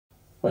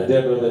My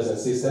dear brothers and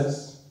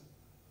sisters,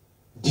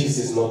 this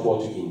is not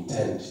what we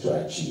intend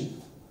to achieve.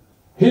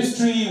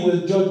 History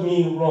will judge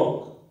me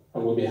wrong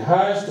and will be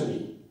harsh to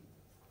me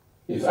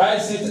if I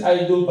sit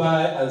idle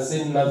by and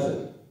say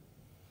nothing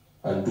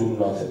and do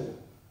nothing.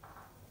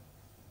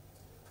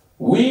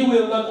 We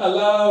will not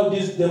allow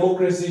this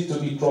democracy to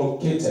be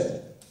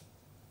truncated.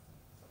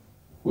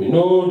 We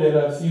know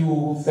there are few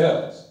who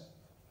felt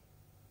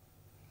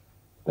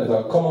that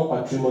our common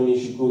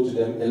patrimony should go to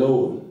them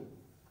alone.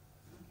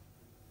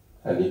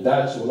 And if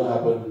that will not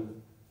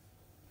happen,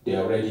 they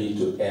are ready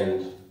to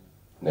end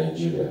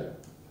Nigeria.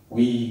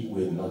 We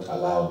will not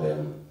allow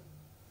them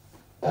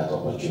that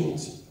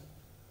opportunity.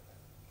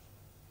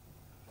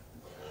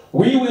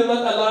 We will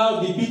not allow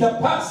the bitter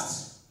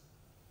past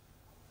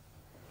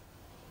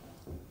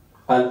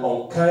and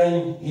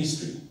unkind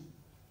history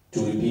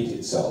to repeat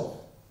itself.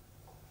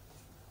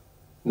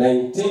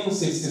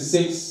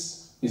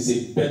 1966 is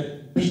a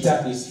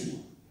bitter history.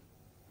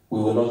 We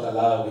will not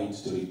allow it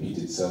to repeat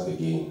itself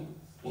again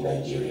in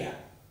Nigeria.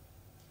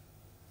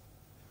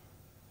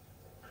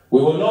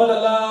 We will not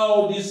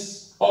allow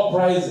this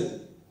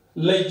uprising,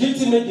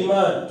 legitimate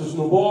demand, to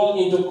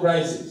snowball into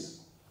crisis,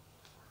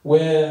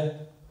 where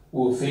we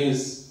will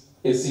face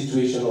a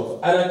situation of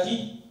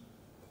anarchy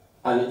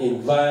and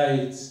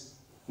invite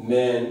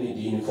men in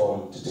the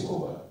uniform to take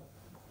over.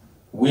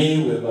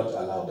 We will not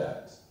allow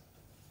that.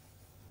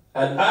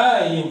 And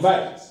I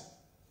invite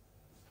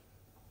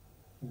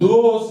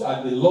those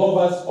are the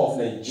lovers of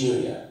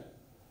Nigeria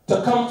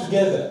to come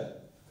together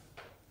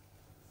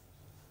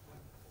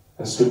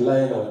and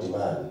streamline our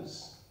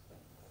demands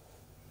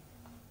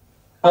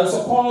and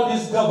support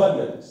this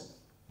government,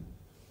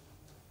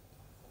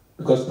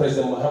 because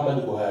President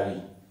Muhammadu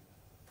Buhari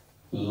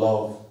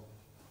loves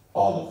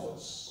all of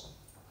us.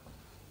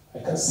 I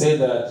can say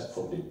that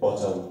from the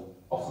bottom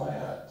of my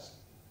heart.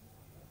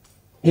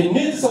 He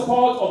needs the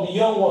support of the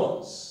young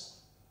ones.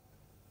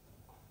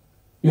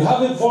 You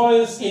have a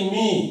voice in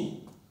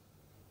me.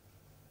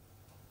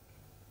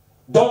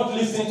 Don't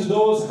listen to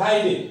those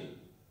hiding,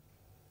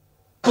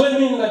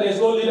 claiming that there's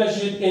no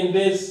leadership in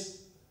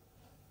this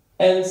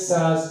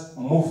NSAS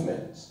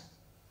movement.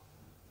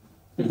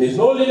 If there's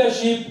no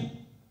leadership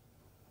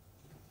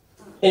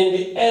in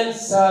the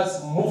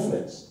NSAS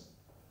movement,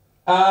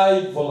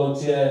 I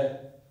volunteer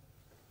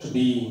to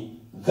be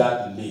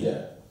that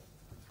leader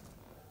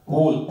who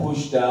will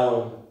push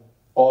down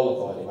all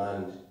of our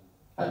demand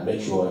and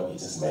make sure it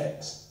is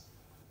met.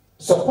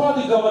 Support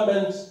the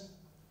government,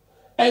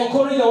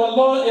 encourage our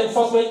law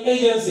enforcement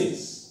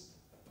agencies,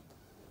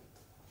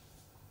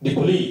 the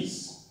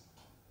police,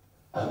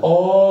 and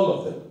all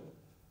of them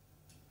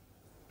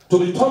to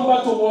return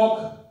back to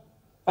work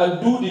and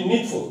do the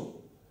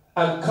needful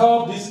and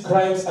curb these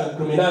crimes and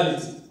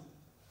criminality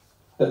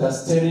that are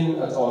staring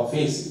at our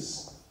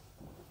faces.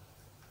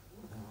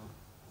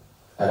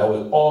 And I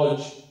will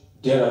urge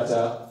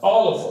thereafter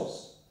all of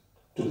us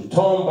to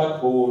return back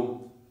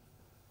home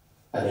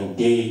and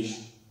engage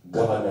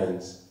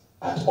government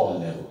at all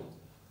levels.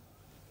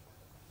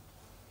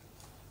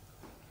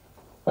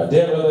 My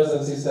dear brothers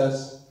and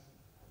sisters,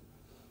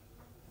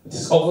 it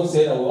is often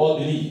said, and we all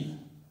believe,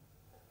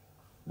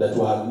 that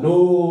we have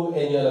no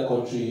any other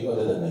country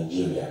other than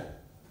Nigeria.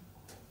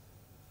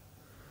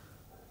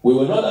 We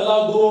will not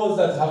allow those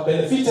that have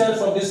benefited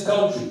from this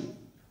country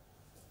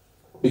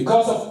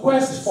because of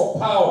quest for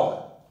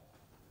power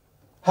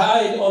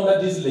hide under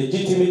these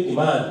legitimate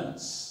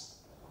demands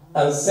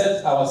and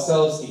set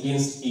ourselves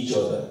against each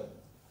other.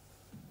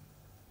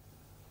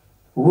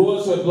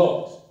 Roads were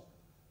blocked.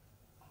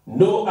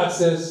 No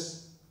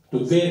access to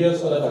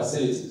various other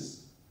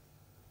facilities.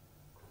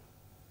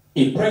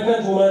 A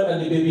pregnant woman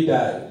and the baby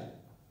died.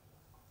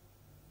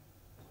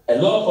 A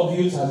lot of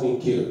youth has been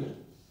killed.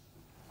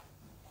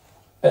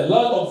 A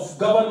lot of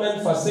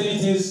government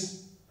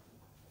facilities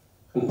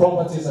and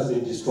properties has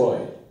been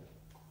destroyed.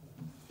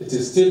 It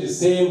is still the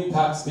same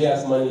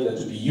taxpayers' money that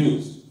will be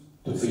used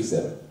to fix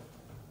them.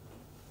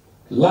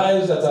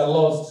 Lives that are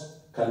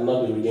lost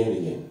cannot be regained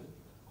again.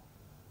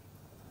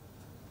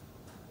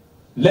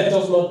 Let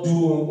us not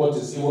do what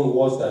is even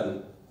worse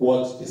than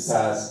what the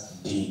SARS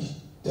did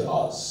to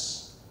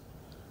us.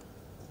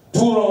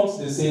 Two wrongs,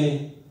 they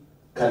say,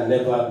 can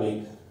never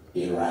make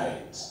a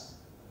right.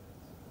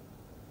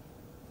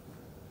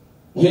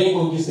 Here in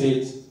Kogi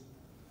State,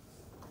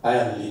 I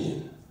am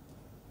leading.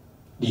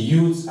 The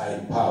youths are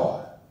in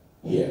power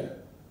here.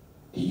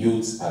 The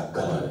youths are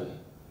governing.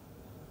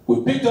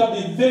 We picked up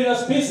the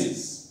various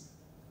pieces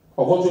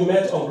of what we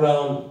met on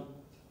ground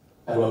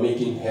and we're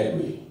making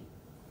headway.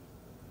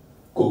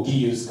 Kogi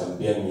youths can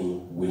bear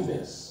me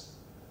witness.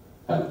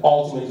 And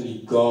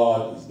ultimately,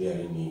 God is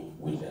bearing me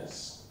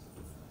witness.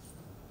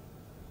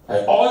 I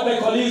urge my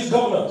colleagues,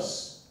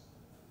 governors,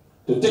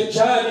 to take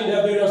charge in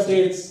their various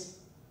states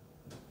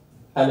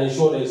and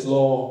ensure there is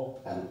law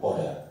and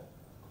order.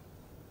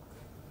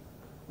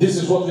 This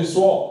is what we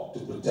swore to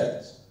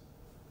protect.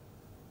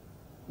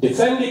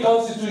 Defend the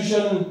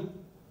Constitution,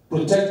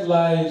 protect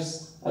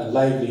lives and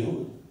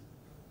livelihood.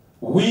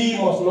 We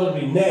must not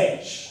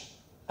renege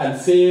and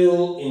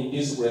fail in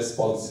this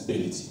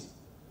responsibility.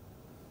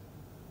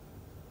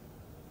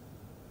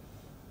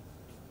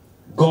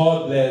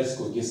 God bless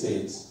Kogi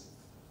State.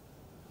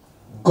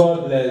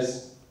 God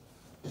bless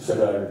the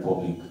Federal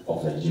Republic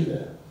of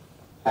Nigeria.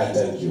 I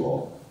thank you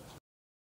all.